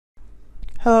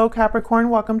Hello Capricorn,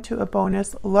 welcome to a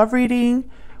bonus love reading.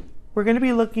 We're going to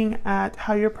be looking at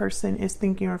how your person is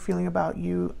thinking or feeling about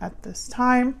you at this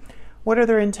time. What are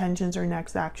their intentions or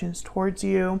next actions towards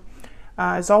you?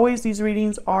 As always, these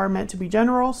readings are meant to be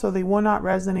general, so they will not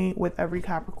resonate with every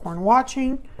Capricorn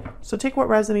watching. So take what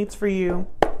resonates for you,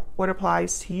 what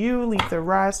applies to you, leave the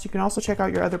rest. You can also check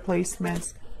out your other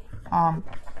placements,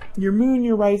 your moon,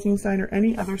 your rising sign, or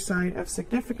any other sign of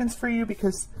significance for you,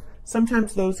 because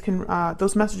sometimes those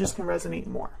messages can resonate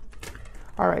more.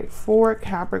 All right, for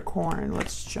Capricorn,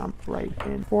 let's jump right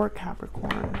in. For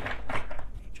Capricorn,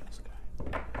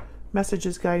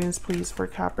 messages, guidance, please, for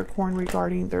Capricorn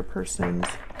regarding their person's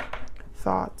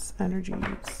thoughts,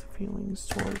 energies, feelings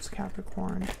towards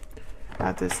Capricorn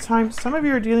at this time. Some of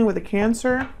you are dealing with a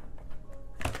Cancer,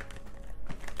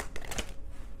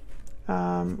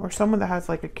 or someone that has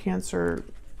like a Cancer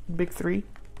big three.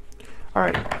 All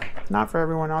right, not for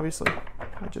everyone, obviously.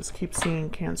 I just keep seeing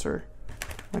Cancer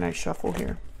when I shuffle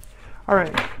here. All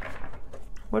right,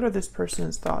 what are this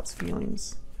person's thoughts,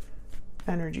 feelings,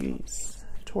 energies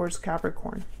towards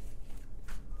Capricorn?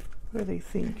 What are they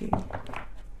thinking,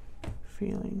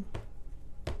 feeling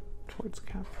towards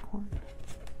Capricorn?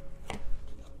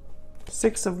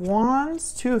 Six of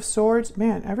Wands, Two of Swords.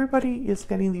 Man, everybody is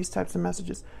getting these types of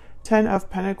messages. 10 of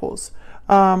Pentacles.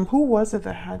 Who was it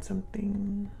that had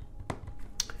something?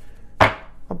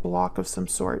 A block of some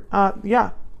sort.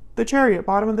 Yeah, the Chariot,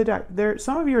 bottom of the deck.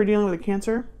 Some of you are dealing with a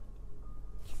Cancer.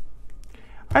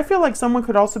 I feel like someone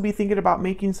could also be thinking about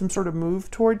making some sort of move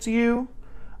towards you,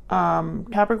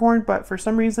 Capricorn, but for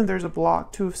some reason there's a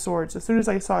block. Two of Swords. As soon as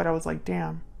I saw it, I was like,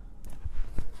 damn,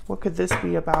 what could this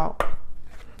be about?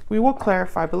 We will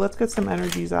clarify, but let's get some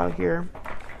energies out here.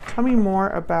 Tell me more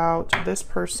about this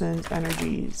person's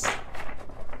energies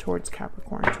towards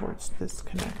Capricorn, towards this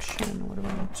connection. What do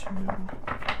I need to know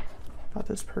about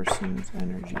this person's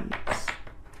energies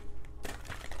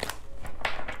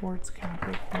towards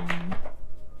Capricorn?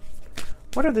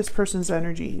 What are this person's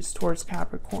energies towards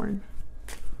Capricorn,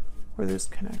 or this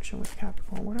connection with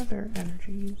Capricorn? What are their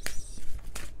energies?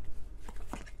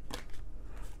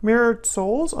 Mirrored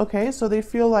souls. Okay, so they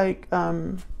feel like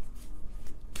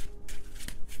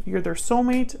you're their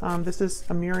soulmate. This is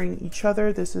a mirroring each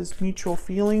other. This is mutual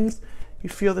feelings. You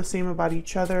feel the same about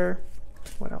each other.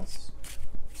 What else?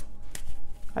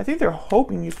 I think they're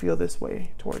hoping you feel this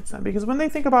way towards them, because when they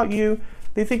think about you,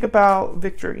 they think about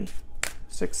victory,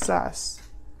 success.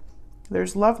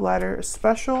 There's love letter. A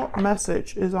special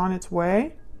message is on its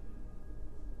way.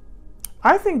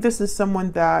 I think this is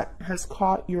someone that has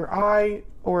caught your eye,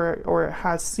 or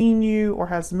has seen you, or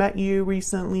has met you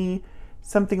recently,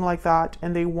 something like that,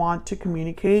 and they want to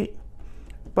communicate,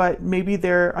 but maybe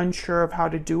they're unsure of how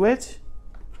to do it.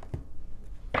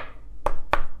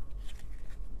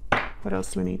 What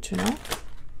else do we need to know?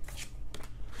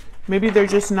 Maybe they're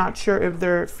just not sure if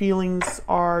their feelings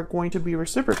are going to be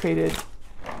reciprocated,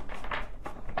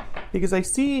 because I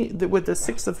see that with the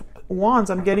Six of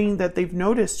Wands, I'm getting that they've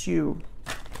noticed you.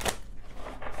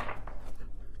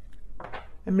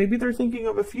 And maybe they're thinking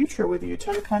of a future with you.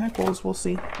 10 of Pentacles, we'll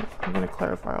see. I'm going to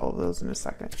clarify all of those in a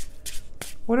second.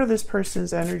 What are this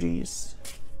person's energies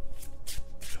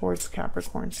towards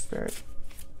Capricorn spirit?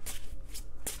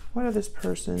 What are this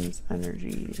person's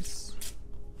energies?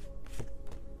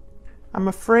 I'm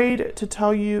afraid to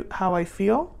tell you how I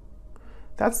feel.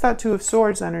 That's that Two of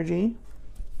Swords energy.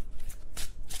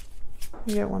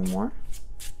 We get one more.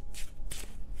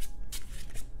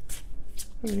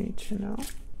 What do we need to know?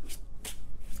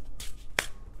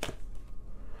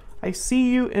 I see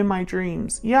you in my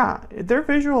dreams. Yeah, they're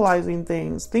visualizing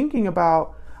things, thinking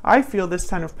about, I feel this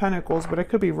 10 of Pentacles, but I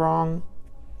could be wrong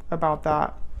about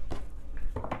that.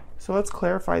 So let's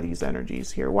clarify these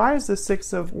energies here. Why is the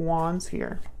Six of Wands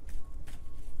here?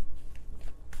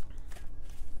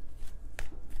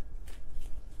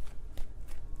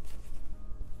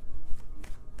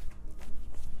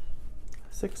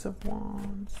 Six of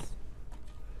Wands.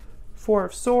 Four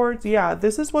of Swords. Yeah,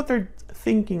 this is what they're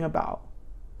thinking about.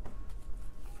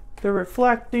 They're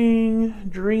reflecting,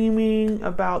 dreaming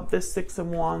about this Six of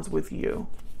Wands with you.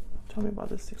 Tell me about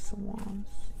this Six of Wands.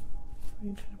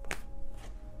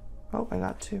 Oh, I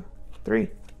got two. Three.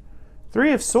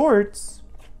 Three of Swords.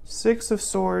 Six of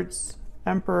Swords.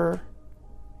 Emperor.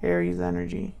 Aries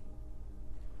energy.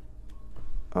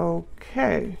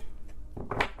 Okay.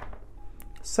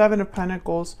 Seven of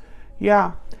Pentacles.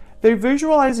 Yeah. They're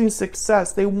visualizing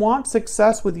success. They want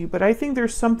success with you, but I think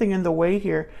there's something in the way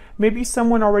here. Maybe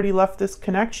someone already left this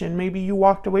connection. Maybe you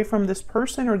walked away from this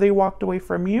person, or they walked away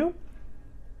from you.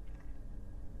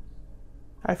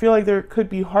 I feel like there could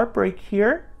be heartbreak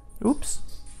here. Oops.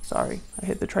 Sorry, I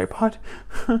hit the tripod.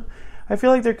 I feel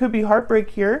like there could be heartbreak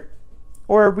here,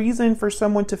 or a reason for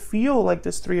someone to feel like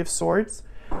this Three of Swords.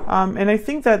 And I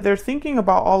think that they're thinking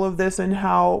about all of this and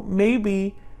how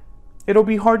maybe it'll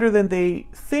be harder than they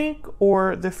think,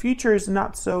 or the future is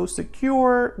not so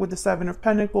secure. With the Seven of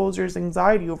Pentacles, there's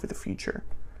anxiety over the future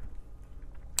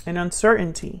and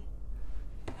uncertainty.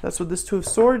 That's what this Two of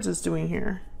Swords is doing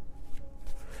here.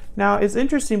 Now, it's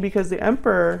interesting because the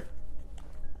Emperor,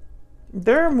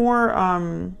 they're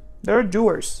more, they're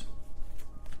doers.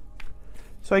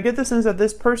 So I get the sense that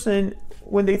this person,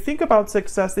 when they think about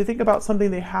success, they think about something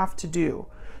they have to do.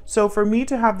 So for me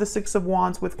to have the Six of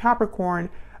Wands with Capricorn,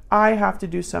 I have to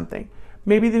do something.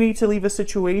 Maybe they need to leave a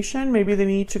situation. Maybe they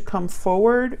need to come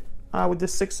forward. With the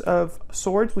Six of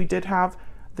Swords, we did have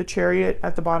the Chariot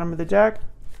at the bottom of the deck.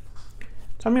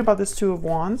 Tell me about this Two of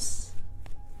Wands.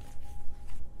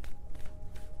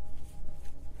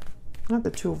 Not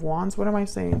the Two of Wands. What am I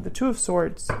saying? The Two of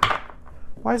Swords.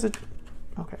 Why is it?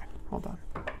 Okay, hold on.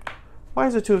 Why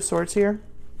is the Two of Swords here?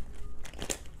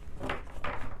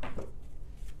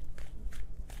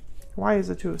 Why is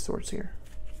the Two of Swords here?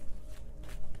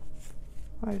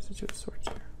 Why is the Two of Swords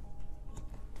here?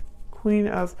 Queen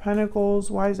of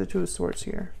Pentacles. Why is the Two of Swords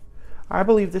here? I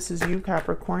believe this is you,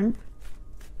 Capricorn.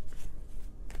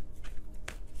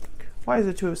 Why is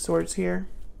the Two of Swords here?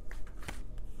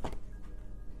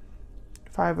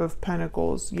 Five of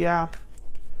Pentacles. Yeah.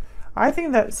 I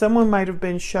think that someone might have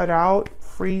been shut out,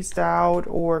 freezed out,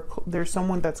 or there's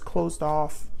someone that's closed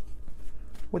off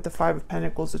with the Five of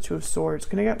Pentacles, the Two of Swords.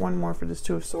 Can I get one more for this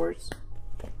Two of Swords?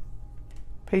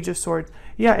 Page of Swords.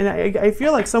 Yeah, and I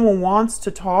feel like someone wants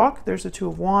to talk. There's the Two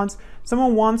of Wands.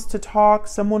 Someone wants to talk.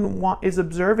 Someone is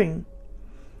observing.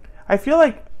 I feel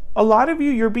like a lot of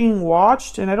you, you're being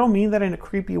watched, and I don't mean that in a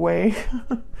creepy way.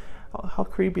 How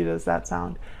creepy does that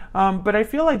sound? But I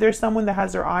feel like there's someone that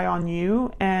has their eye on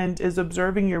you and is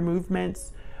observing your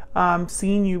movements,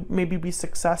 seeing you maybe be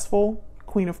successful.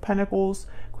 Queen of Pentacles.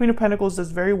 Queen of Pentacles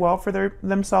does very well for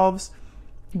themselves.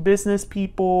 Business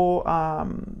people,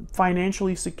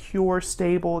 financially secure,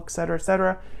 stable, etc.,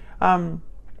 etc.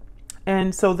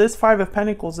 And so this Five of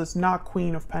Pentacles is not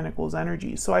Queen of Pentacles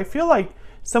energy. So I feel like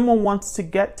someone wants to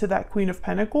get to that Queen of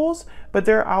Pentacles, but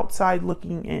they're outside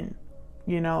looking in.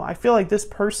 You know, I feel like this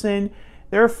person,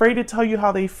 they're afraid to tell you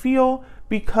how they feel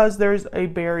because there's a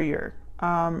barrier.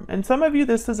 And some of you,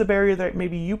 this is a barrier that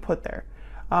maybe you put there.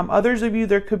 Others of you,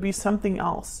 there could be something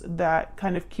else that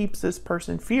kind of keeps this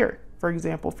person fear. For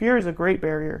example, fear is a great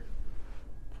barrier.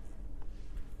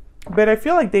 But I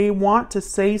feel like they want to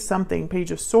say something,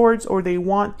 Page of Swords, or they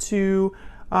want to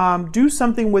do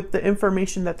something with the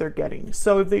information that they're getting.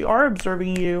 So if they are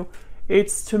observing you,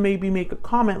 it's to maybe make a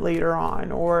comment later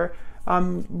on, or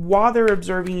while they're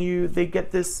observing you, they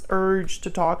get this urge to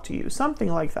talk to you, something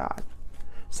like that.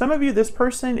 Some of you, this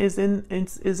person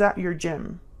is at your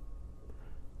gym.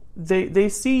 They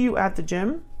see you at the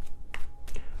gym.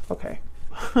 Okay.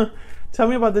 Tell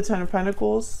me about the Ten of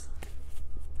Pentacles.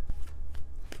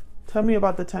 Tell me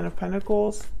about the Ten of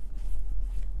Pentacles.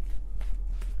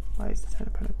 Why is the Ten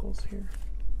of Pentacles here?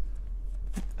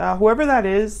 Whoever that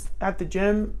is at the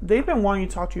gym, they've been wanting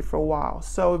to talk to you for a while.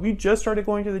 So if you just started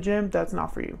going to the gym, that's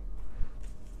not for you.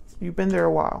 You've been there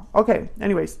a while. Okay,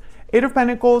 anyways. Eight of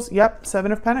Pentacles. Yep,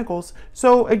 Seven of Pentacles.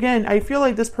 So again, I feel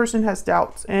like this person has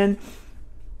doubts and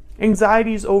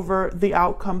anxieties over the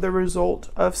outcome, the result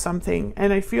of something.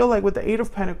 And I feel like with the Eight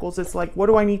of Pentacles, it's like, what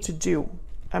do I need to do?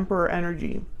 Emperor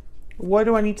energy. What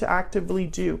do I need to actively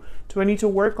do? Do I need to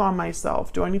work on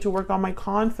myself? Do I need to work on my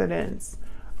confidence?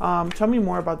 Tell me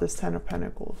more about this Ten of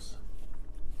Pentacles.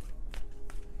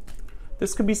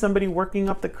 This could be somebody working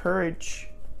up the courage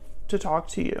to talk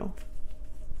to you.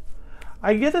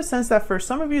 I get the sense that for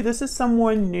some of you, this is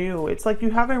someone new. It's like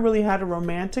you haven't really had a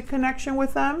romantic connection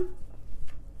with them.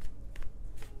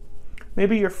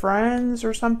 Maybe you're friends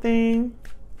or something.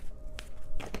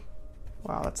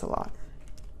 Wow, that's a lot.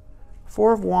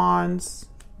 Four of Wands,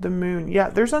 the Moon. Yeah,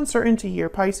 there's uncertainty here,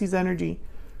 Pisces energy.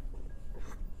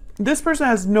 This person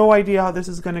has no idea how this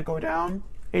is going to go down.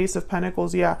 Ace of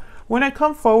Pentacles, yeah. When I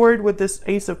come forward with this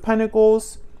Ace of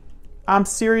Pentacles, I'm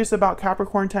serious about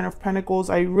Capricorn, Ten of Pentacles.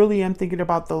 I really am thinking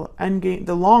about the end game,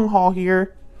 the long haul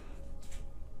here.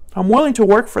 I'm willing to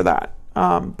work for that.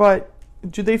 But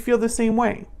do they feel the same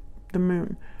way? The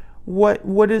Moon.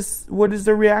 What is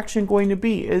the reaction going to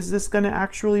be? Is this going to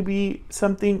actually be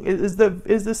something? Is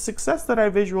the success that I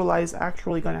visualize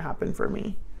actually going to happen for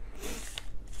me?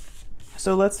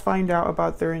 So let's find out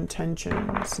about their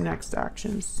intentions, next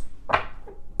actions.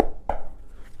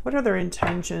 What are their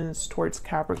intentions towards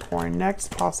Capricorn?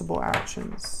 Next possible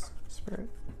actions, Spirit.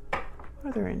 What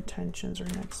are their intentions or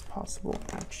next possible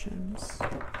actions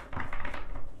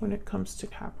when it comes to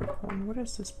Capricorn? What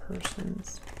is this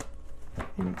person's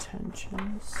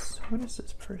intentions? What is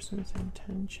this person's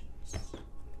intentions?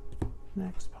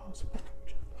 Next possible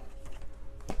action.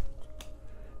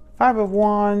 Five of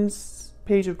Wands,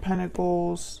 Page of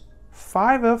Pentacles,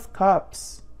 Five of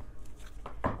Cups,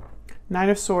 Nine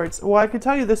of Swords. Well, I could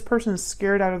tell you this person is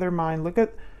scared out of their mind. Look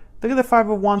at the Five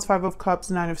of Wands, Five of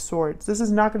Cups, Nine of Swords. This is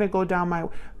not going to go down my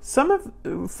way.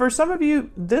 For some of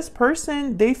you, this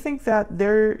person, they think that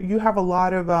you have a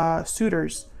lot of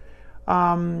suitors.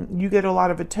 You get a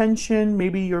lot of attention.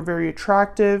 Maybe you're very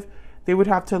attractive. They would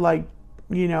have to, like,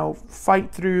 you know,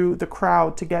 fight through the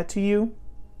crowd to get to you.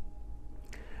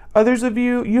 Others of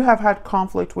you, you have had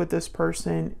conflict with this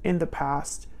person in the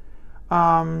past.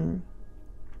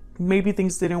 Maybe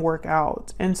things didn't work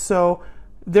out, and so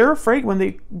they're afraid when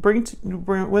they bring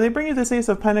you this Ace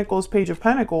of Pentacles, Page of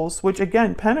Pentacles, which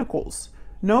again, Pentacles.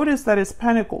 Notice that it's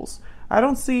Pentacles. I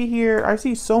don't see here. I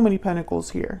see so many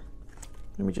Pentacles here.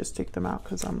 Let me just take them out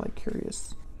because I'm like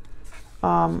curious.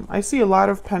 I see a lot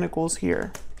of Pentacles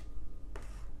here.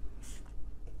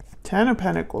 Ten of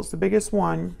Pentacles, the biggest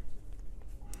one.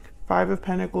 Five of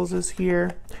Pentacles is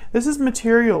here. This is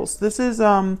materials. This is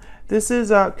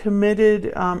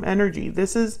committed energy.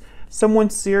 This is someone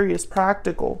serious,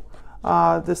 practical.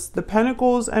 The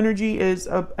Pentacles energy is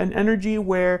an energy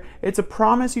where it's a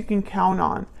promise you can count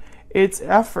on. It's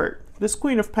effort. This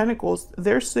Queen of Pentacles,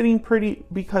 they're sitting pretty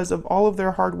because of all of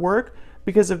their hard work,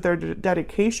 because of their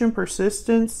dedication,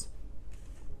 persistence.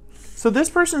 So this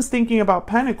person's thinking about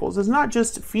Pentacles. It's not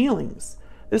just feelings.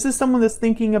 This is someone that's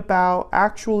thinking about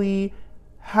actually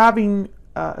having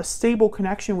a stable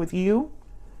connection with you.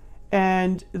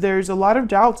 And there's a lot of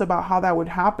doubts about how that would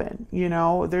happen. You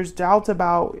know, there's doubts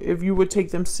about if you would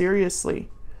take them seriously.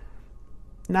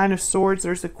 Nine of Swords,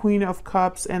 there's the Queen of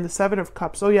Cups and the Seven of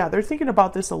Cups. Oh yeah, they're thinking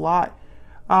about this a lot.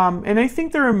 And I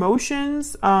think their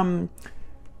emotions,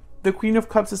 the Queen of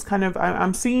Cups is kind of,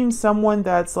 I'm seeing someone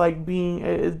that's like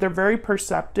they're very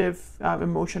perceptive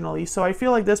emotionally. So I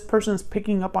feel like this person's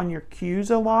picking up on your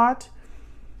cues a lot.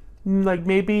 Like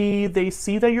maybe they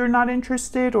see that you're not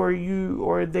interested, or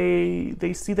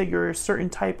they see that you're a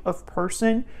certain type of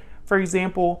person. For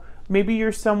example, maybe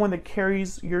you're someone that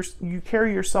you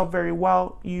carry yourself very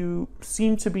well. You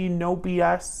seem to be no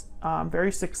BS,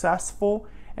 very successful.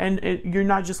 And you're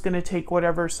not just going to take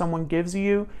whatever someone gives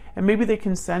you. And maybe they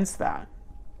can sense that.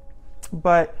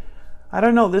 But I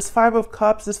don't know. This Five of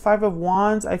Cups, this Five of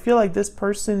Wands, I feel like this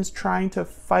person's trying to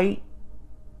fight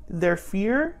their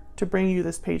fear to bring you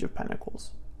this Page of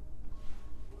Pentacles.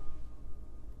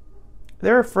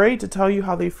 They're afraid to tell you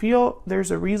how they feel. There's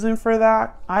a reason for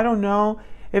that. I don't know.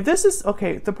 If this is,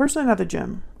 okay, the person at the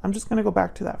gym, I'm just going to go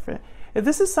back to that for it. If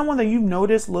this is someone that you've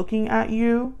noticed looking at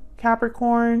you,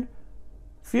 Capricorn,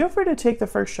 feel free to take the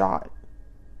first shot.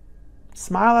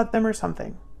 Smile at them or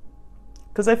something.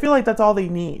 Because I feel like that's all they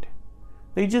need.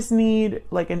 They just need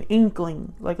like an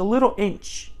inkling, like a little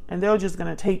inch, and they're just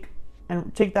going to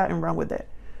take that and run with it.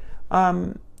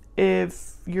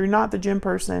 If you're not the gym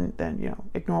person, then, you know,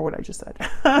 ignore what I just said.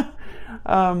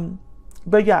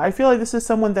 But yeah, I feel like this is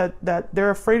someone that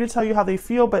they're afraid to tell you how they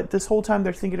feel, but this whole time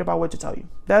they're thinking about what to tell you.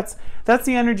 That's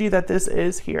the energy that this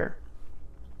is here.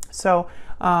 So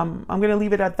I'm going to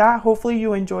leave it at that. Hopefully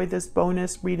you enjoyed this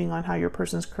bonus reading on how your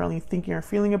person's currently thinking or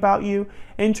feeling about you.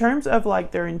 In terms of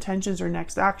like their intentions or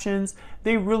next actions,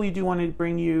 they really do want to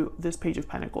bring you this Page of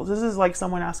Pentacles. This is like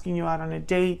someone asking you out on a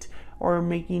date or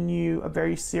making you a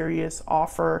very serious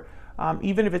offer.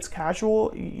 Even if it's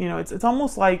casual, you know, it's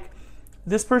almost like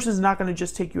this person is not going to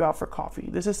just take you out for coffee.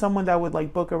 This is someone that would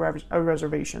like book a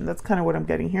reservation. That's kind of what I'm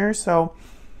getting here. So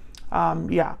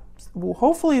yeah. Well,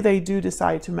 hopefully they do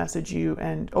decide to message you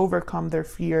and overcome their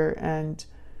fear. And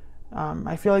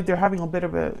I feel like they're having a bit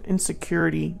of an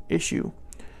insecurity issue.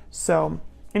 So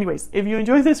anyways, if you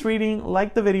enjoyed this reading,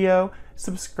 like the video,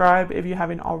 subscribe if you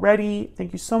haven't already.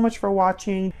 Thank you so much for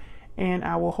watching, and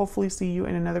I will hopefully see you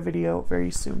in another video very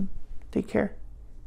soon. Take care.